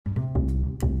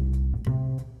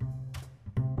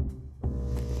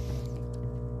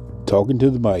Talking to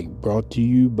the Mic, brought to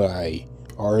you by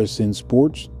RSN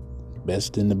Sports,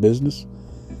 best in the business,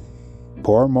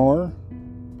 Parmar,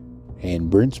 and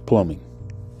Brent's Plumbing.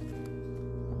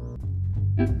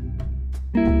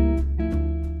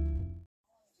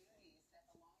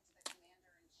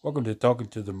 Welcome to Talking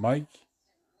to the Mic.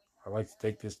 I'd like to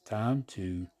take this time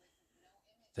to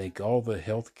thank all the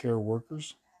healthcare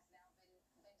workers,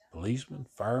 policemen,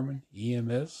 firemen,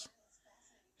 EMS,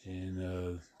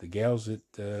 and the gals at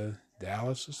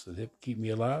dialysis that help keep me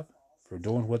alive for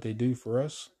doing what they do for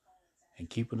us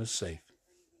and keeping us safe.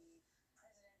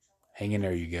 Hang in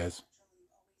there, you guys.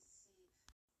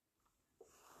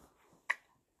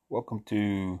 Welcome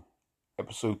to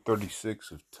episode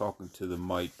 36 of Talking to the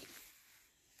Mic,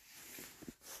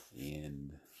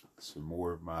 and some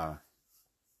more of my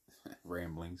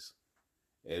ramblings,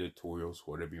 editorials,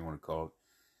 whatever you want to call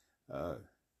it.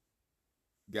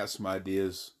 Got some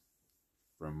ideas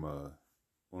from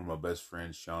one of my best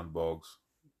friends, Sean Boggs,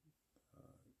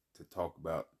 to talk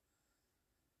about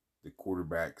the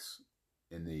quarterbacks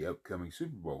in the upcoming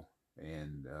Super Bowl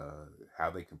and how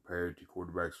they compared to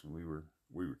quarterbacks when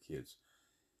we were kids.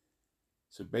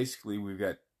 So basically, we've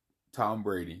got Tom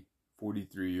Brady,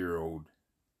 43-year-old.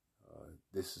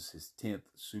 This is his 10th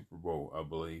Super Bowl, I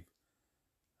believe.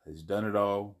 Has done it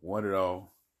all, won it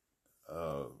all,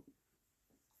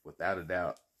 without a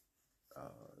doubt.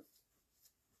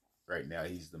 Right now,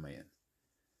 he's the man.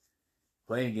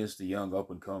 Playing against the young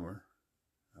up-and-comer,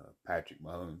 Patrick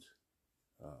Mahomes,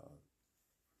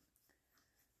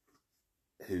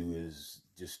 who is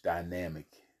just dynamic.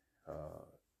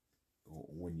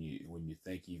 When you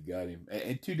think you've got him,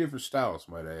 and two different styles,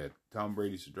 might I add. Tom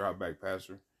Brady's a drop back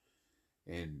passer,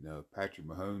 and Patrick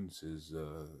Mahomes is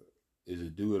a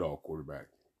do-it-all quarterback.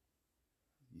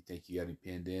 You think you got him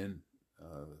pinned in,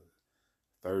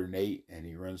 3rd and 8, and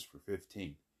he runs for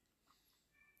 15.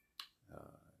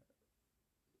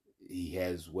 He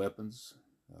has weapons.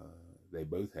 They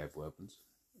both have weapons.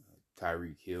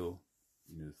 Tyreek Hill,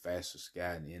 the fastest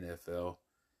guy in the NFL.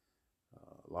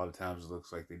 A lot of times it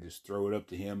looks like they just throw it up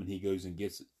to him and he goes and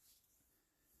gets it.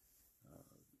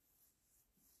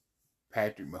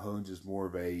 Patrick Mahomes is more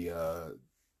of a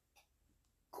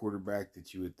quarterback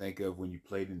that you would think of when you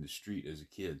played in the street as a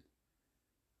kid.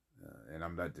 And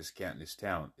I'm not discounting his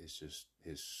talent. It's just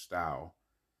his style.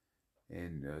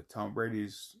 And Tom Brady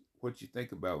is what you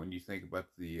think about when you think about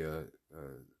the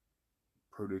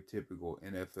prototypical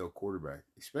NFL quarterback,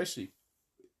 especially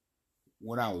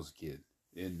when I was a kid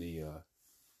in the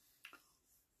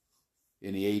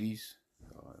 80s.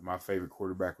 My favorite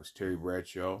quarterback was Terry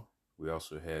Bradshaw. We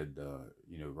also had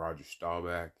Roger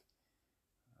Staubach,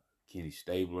 Kenny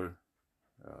Stabler,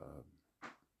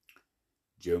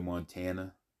 Joe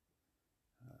Montana.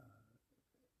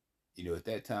 At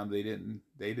that time they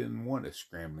didn't want a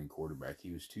scrambling quarterback.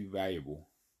 He was too valuable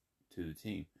to the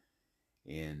team,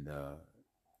 and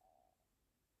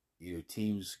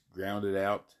teams grounded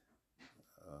out.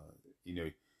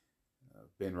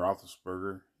 Ben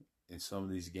Roethlisberger in some of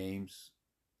these games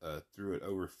threw it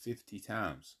over 50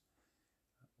 times,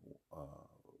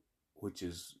 which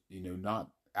is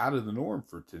not out of the norm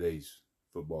for today's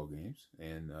football games.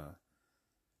 And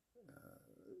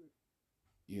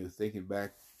thinking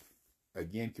back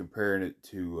again, comparing it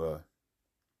to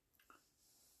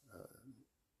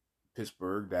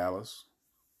Pittsburgh, Dallas,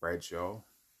 Bradshaw,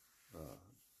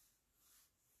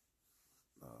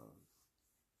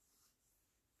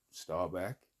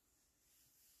 Staubach,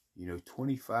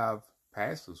 25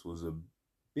 passes was a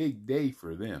big day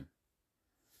for them.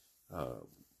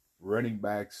 Running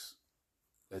backs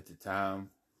at the time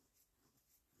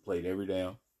played every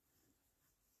down.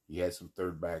 You had some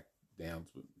third back downs,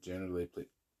 but generally they played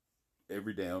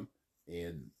every down.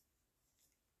 And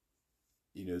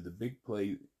the big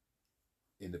play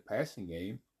in the passing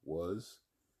game was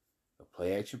a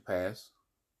play action pass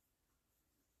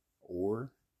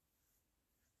or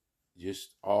just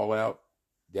all out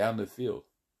down the field.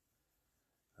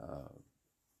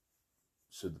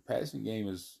 So the passing game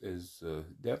is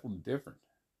definitely different.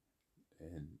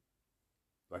 And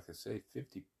like I say,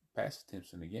 50 pass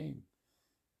attempts in a game,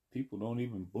 people don't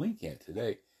even blink at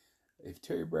today. If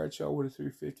Terry Bradshaw would have threw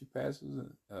 50 passes,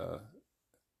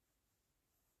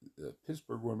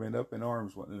 Pittsburgh would have been up in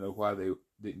arms wanting to know why they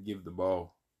didn't give the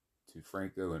ball to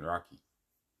Franco and Rocky.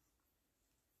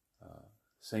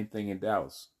 Same thing in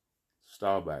Dallas.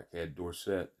 Staubach had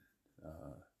Dorsett.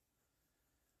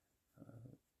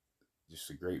 Just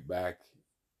a great back.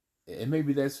 And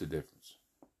maybe that's the difference.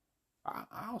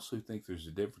 I also think there's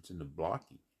a difference in the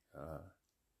blocking.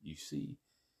 You see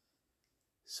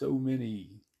so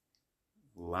many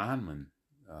linemen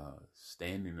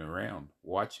standing around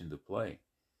watching the play.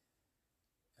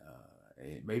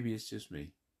 Maybe it's just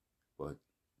me, but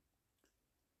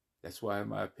that's why I have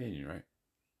my opinion, right?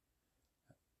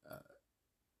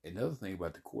 Another thing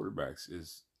about the quarterbacks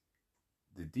is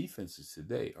the defenses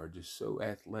today are just so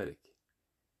athletic.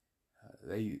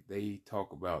 They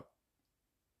talk about,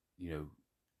 the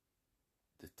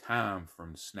time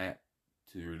from snap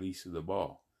to the release of the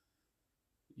ball.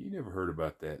 You never heard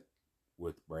about that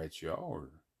with Bradshaw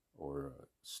or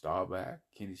Staubach,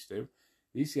 Kenny Stabler.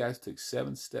 These guys took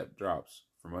 7-step drops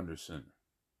from under center.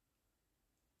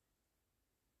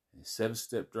 And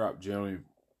 7-step drop generally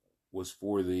was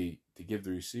to give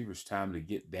the receivers time to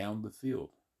get down the field.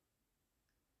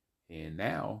 And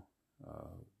now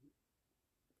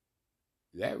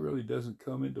that really doesn't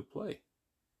come into play.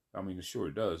 I mean, sure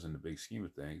it does in the big scheme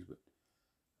of things, but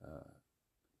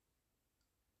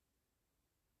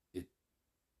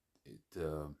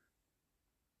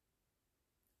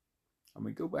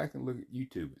go back and look at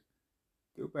YouTube.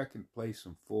 Go back and play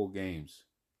some full games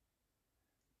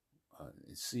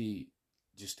and see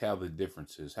just how the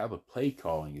difference is, how the play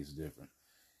calling is different.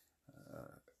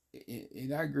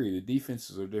 And I agree, the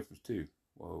defenses are different too.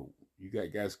 Well, you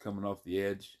got guys coming off the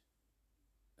edge,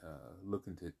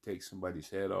 looking to take somebody's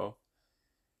head off.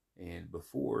 And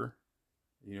before,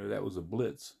 that was a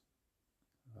blitz,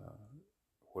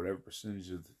 whatever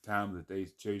percentage of the time that they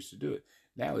chose to do it.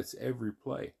 Now it's every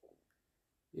play.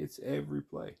 It's every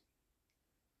play.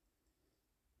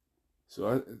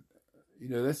 So,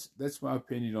 that's my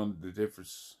opinion on the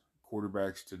difference.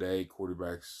 Quarterbacks today,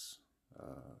 quarterbacks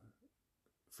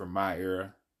from my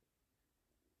era.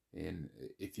 And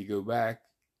if you go back,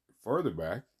 further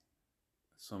back,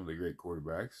 some of the great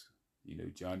quarterbacks,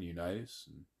 John Unitas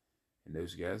and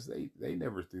those guys, they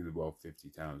never threw the ball 50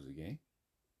 times a game.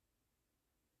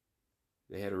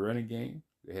 They had a running game.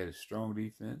 They had a strong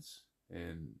defense,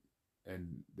 and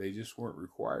they just weren't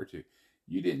required to.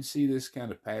 You didn't see this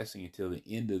kind of passing until the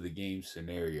end of the game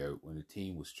scenario when the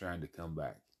team was trying to come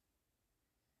back.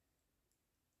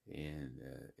 And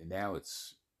now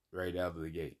it's right out of the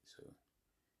gate. So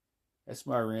that's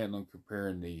my rant on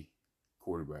comparing the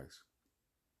quarterbacks.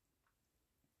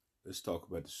 Let's talk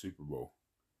about the Super Bowl.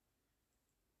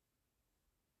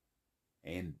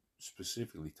 And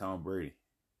specifically Tom Brady.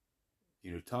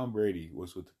 Tom Brady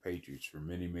was with the Patriots for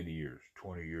many, many years,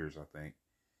 20 years, I think.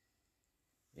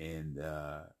 And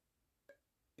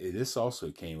this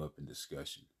also came up in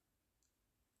discussion.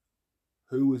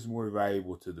 Who was more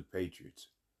valuable to the Patriots,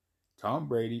 Tom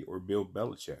Brady or Bill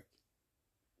Belichick?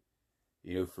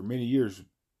 For many years,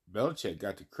 Belichick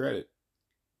got the credit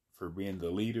for being the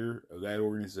leader of that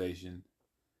organization,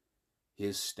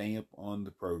 his stamp on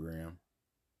the program.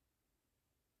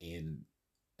 And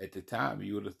at the time,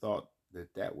 you would have thought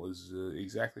that was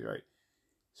exactly right.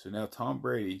 So now Tom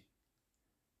Brady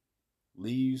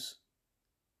leaves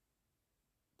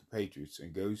the Patriots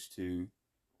and goes to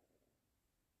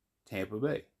Tampa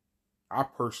Bay. I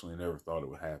personally never thought it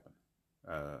would happen.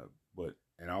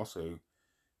 And also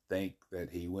think that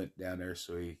he went down there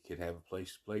so he could have a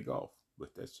place to play golf.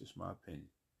 But that's just my opinion.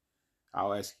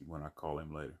 I'll ask him when I call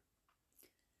him later.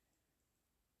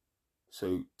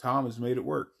 So Tom has made it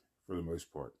work for the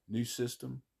most part. New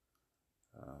system.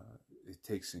 It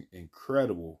takes an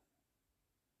incredible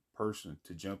person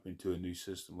to jump into a new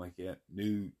system like that.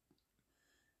 New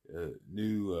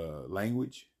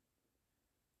language,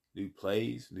 new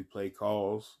plays, new play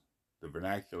calls, the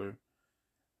vernacular.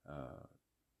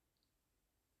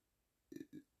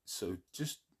 So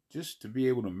just to be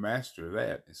able to master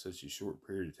that in such a short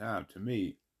period of time, to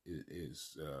me,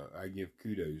 is I give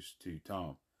kudos to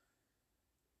Tom.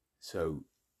 So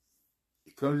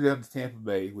it comes down to Tampa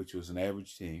Bay, which was an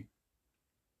average team,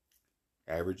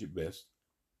 average at best,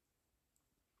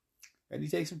 and he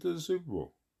takes them to the Super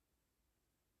Bowl.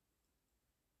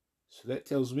 So that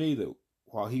tells me that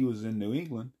while he was in New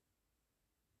England,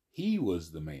 he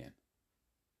was the man.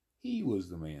 He was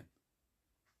the man,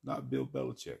 not Bill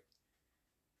Belichick.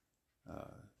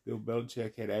 Bill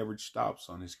Belichick had average stops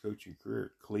on his coaching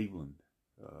career. Cleveland,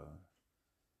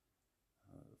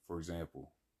 for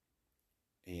example.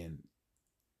 And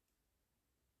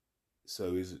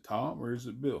so is it Tom or is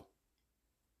it Bill?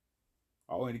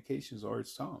 All indications are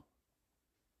it's Tom.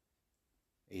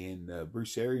 And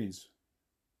Bruce Arians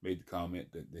made the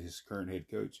comment that his current head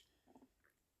coach,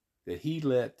 that he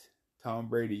let Tom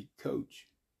Brady coach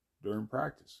during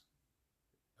practice,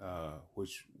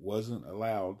 which wasn't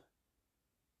allowed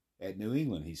at New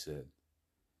England, he said.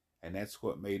 And that's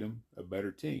what made him a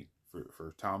better team,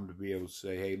 for Tom to be able to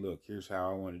say, hey, look, here's how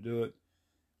I want to do it.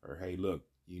 Or, hey, look,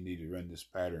 you need to run this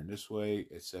pattern this way,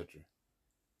 etc.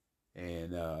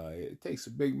 And it takes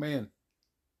a big man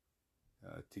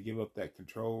to give up that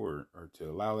control or to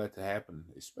allow that to happen,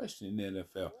 especially in the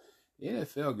NFL. The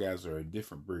NFL guys are a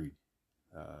different breed,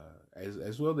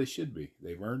 as well they should be.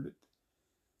 They've earned it.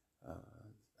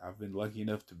 I've been lucky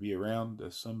enough to be around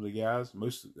some of the guys.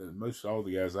 Most all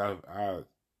the guys I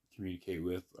communicate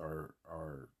with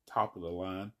are top of the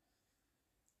line,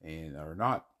 and are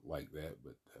not like that.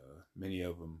 But many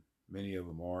of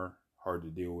them are hard to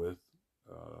deal with,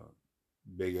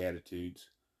 big attitudes.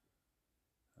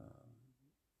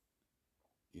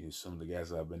 Some of the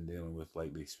guys I've been dealing with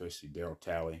lately, especially Daryl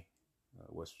Talley,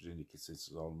 West Virginia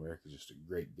Consensus All-America, just a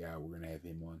great guy. We're going to have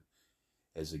him on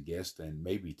as a guest, and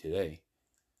maybe today.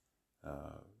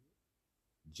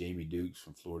 Jamie Dukes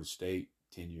from Florida State,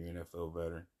 10-year NFL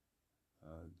veteran,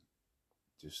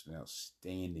 just an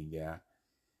outstanding guy.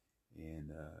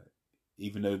 And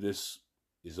even though this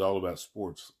is all about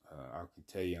sports, I can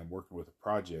tell you I'm working with a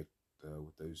project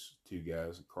with those two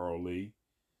guys, Carl Lee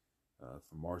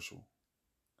from Marshall,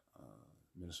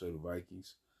 Minnesota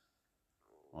Vikings,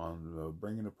 on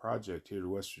bringing a project here to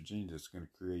West Virginia that's going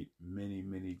to create many,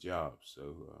 many jobs.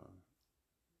 So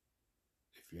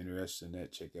if you're interested in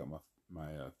that, check out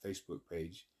my Facebook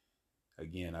page.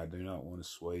 Again, I do not want to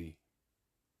sway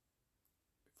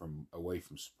away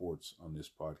from sports on this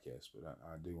podcast, but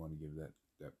I do want to give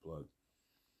that plug.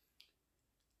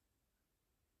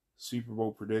 Super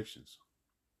Bowl predictions.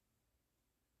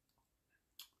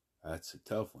 That's a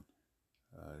tough one.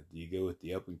 Do you go with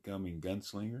the up-and-coming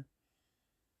gunslinger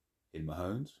in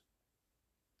Mahomes,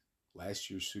 last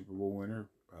year's Super Bowl winner,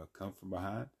 come from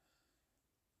behind?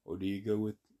 Or do you go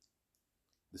with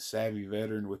the savvy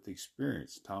veteran with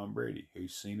experience, Tom Brady,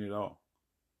 who's seen it all?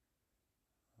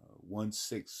 Won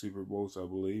 6 Super Bowls, I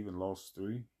believe, and lost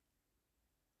 3.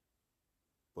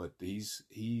 But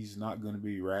he's not going to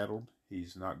be rattled.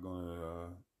 He's not going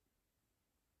to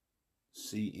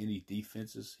see any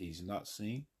defenses he's not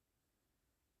seen.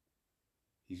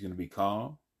 He's going to be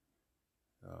calm.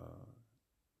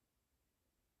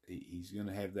 He's going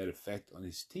to have that effect on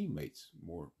his teammates,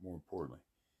 more importantly.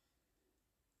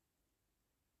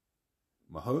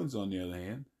 Mahomes, on the other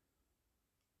hand,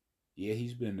 yeah,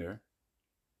 he's been there.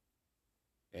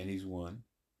 And he's won.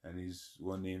 And he's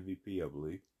won the MVP, I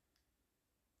believe.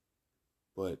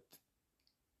 But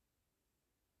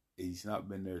he's not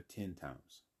been there 10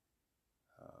 times.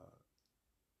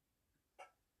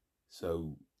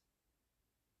 So,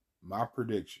 my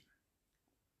prediction.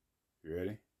 You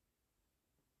ready?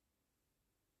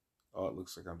 Oh, it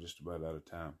looks like I'm just about out of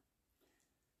time.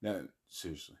 Now,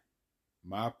 seriously.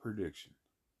 My prediction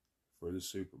for the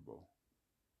Super Bowl.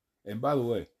 And by the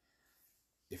way,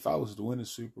 if I was to win a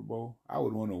Super Bowl, I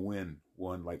would want to win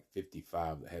one like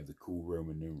 55 that had the cool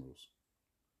Roman numerals.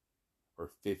 Or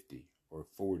 50, or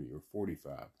 40, or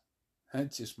 45.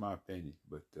 That's just my opinion.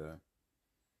 But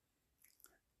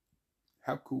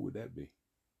how cool would that be?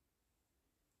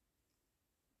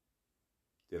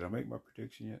 Did I make my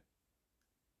prediction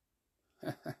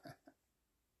yet?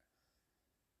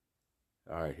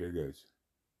 All right, here goes.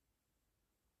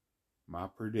 My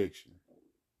prediction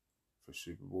for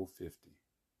Super Bowl 50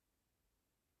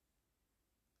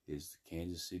 is the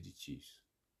Kansas City Chiefs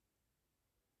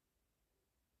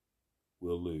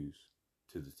will lose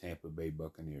to the Tampa Bay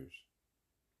Buccaneers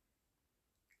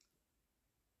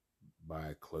by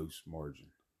a close margin.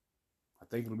 I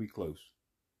think it'll be close.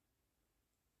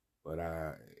 But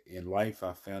in life,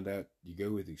 I found out you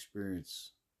go with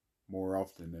experience more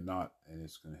often than not, and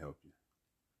it's going to help you.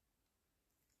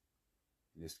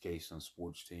 In this case, on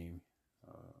sports team,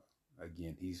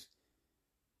 again,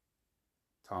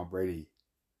 Tom Brady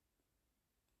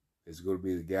is going to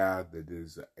be the guy that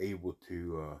is able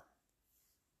to,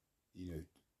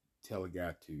 tell a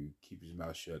guy to keep his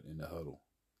mouth shut in the huddle,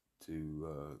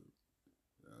 to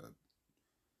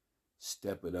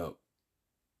step it up.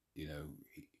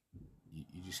 You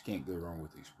just can't go wrong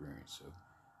with experience. So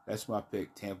that's my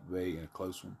pick, Tampa Bay, in a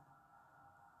close one.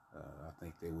 I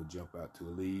think they will jump out to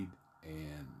a lead,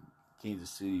 and Kansas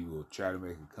City will try to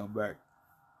make a comeback,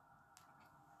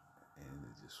 and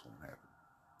it just won't happen.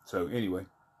 So anyway,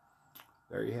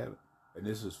 there you have it. And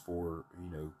this is for,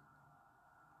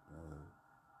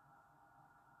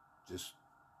 just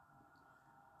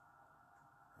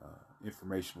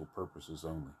informational purposes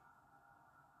only.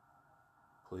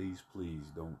 Please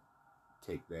don't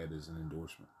take that as an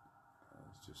endorsement.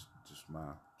 It's just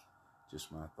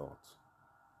my thoughts.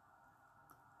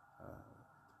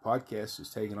 The podcast is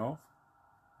taking off.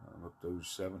 I'm up to over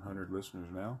 700 listeners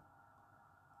now.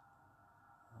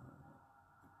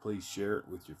 Please share it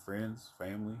with your friends,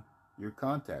 family, your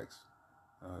contacts.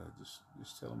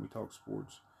 Just tell them we talk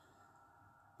sports.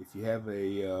 if you have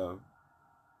a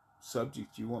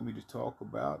subject you want me to talk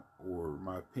about, or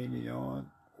my opinion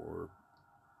on, or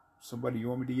somebody you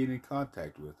want me to get in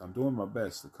contact with, I'm doing my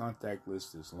best. The contact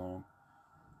list is long.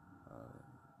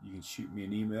 You can shoot me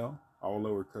an email, all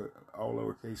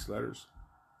lowercase letters,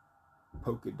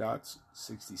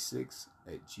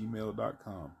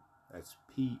 polkadots66@gmail.com. That's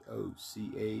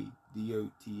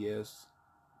POCADOTS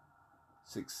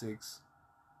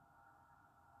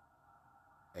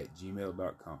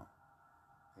 66@gmail.com.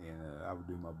 And I will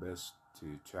do my best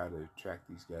to try to track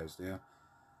these guys down.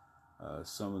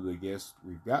 Some of the guests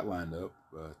we've got lined up: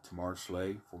 Tamar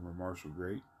Slay, former Marshall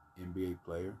great, NBA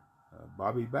player;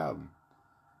 Bobby Bowden.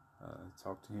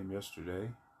 Talked to him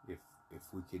yesterday.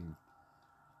 If we can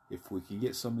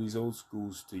get some of these old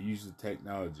schools to use the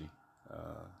technology,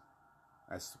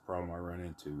 that's the problem I run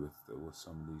into with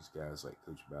some of these guys like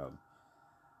Coach Bowden.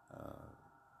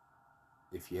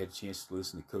 If you had a chance to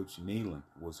listen to Coach Nealon,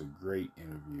 it was a great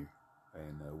interview,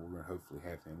 and we're going to hopefully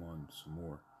have him on some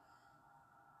more.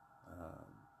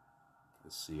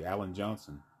 Let's see, Alan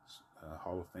Johnson,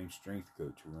 Hall of Fame strength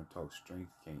coach. We're going to talk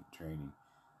strength training,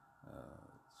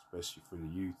 especially for the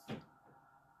youth.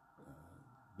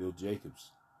 Bill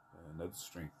Jacobs, another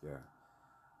strength guy.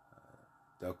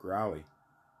 Duck Riley,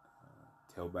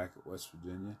 tailback at West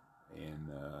Virginia,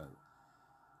 and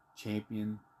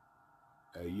champion,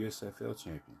 USFL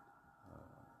champion,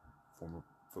 former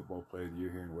football player of the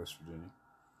year here in West Virginia,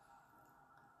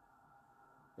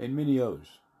 and many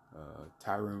others.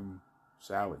 Tyrone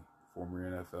Sally,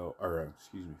 former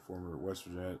West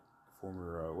Virginia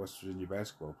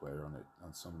basketball player on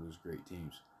some of those great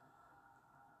teams.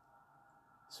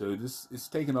 So it's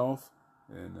taken off,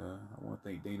 and I want to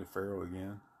thank Dana Farrell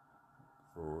again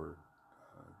for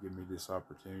giving me this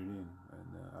opportunity, and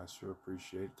I sure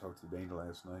appreciate it. Talked to Dana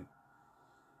last night,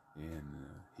 and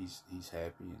he's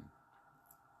happy, and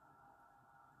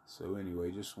so anyway,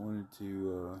 just wanted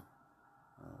to.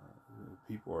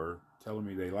 People are telling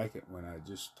me they like it when I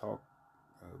just talk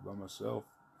by myself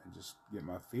and just get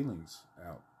my feelings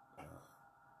out,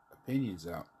 opinions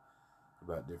out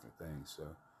about different things.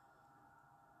 So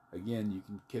again, you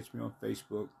can catch me on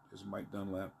Facebook as Mike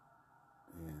Dunlap,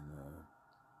 and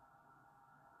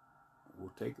we'll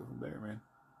take it from there, man.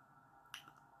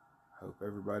 Hope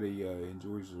everybody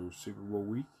enjoys their Super Bowl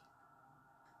week,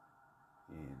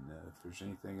 and if there's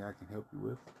anything I can help you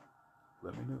with,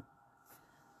 let me know.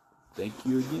 Thank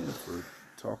you again for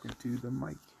talking to the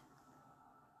mic.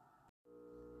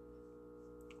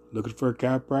 Looking for a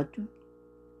chiropractor?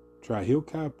 Try Hill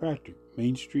Chiropractic,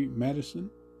 Main Street,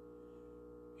 Madison,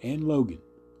 and Logan.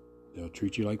 They'll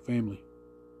treat you like family.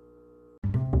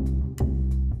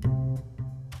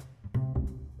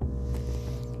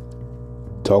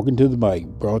 Talking to the mic,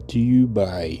 brought to you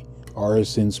by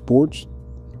RSN Sports,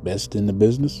 best in the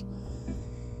business,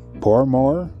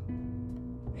 Parmar,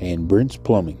 and Brent's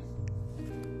Plumbing.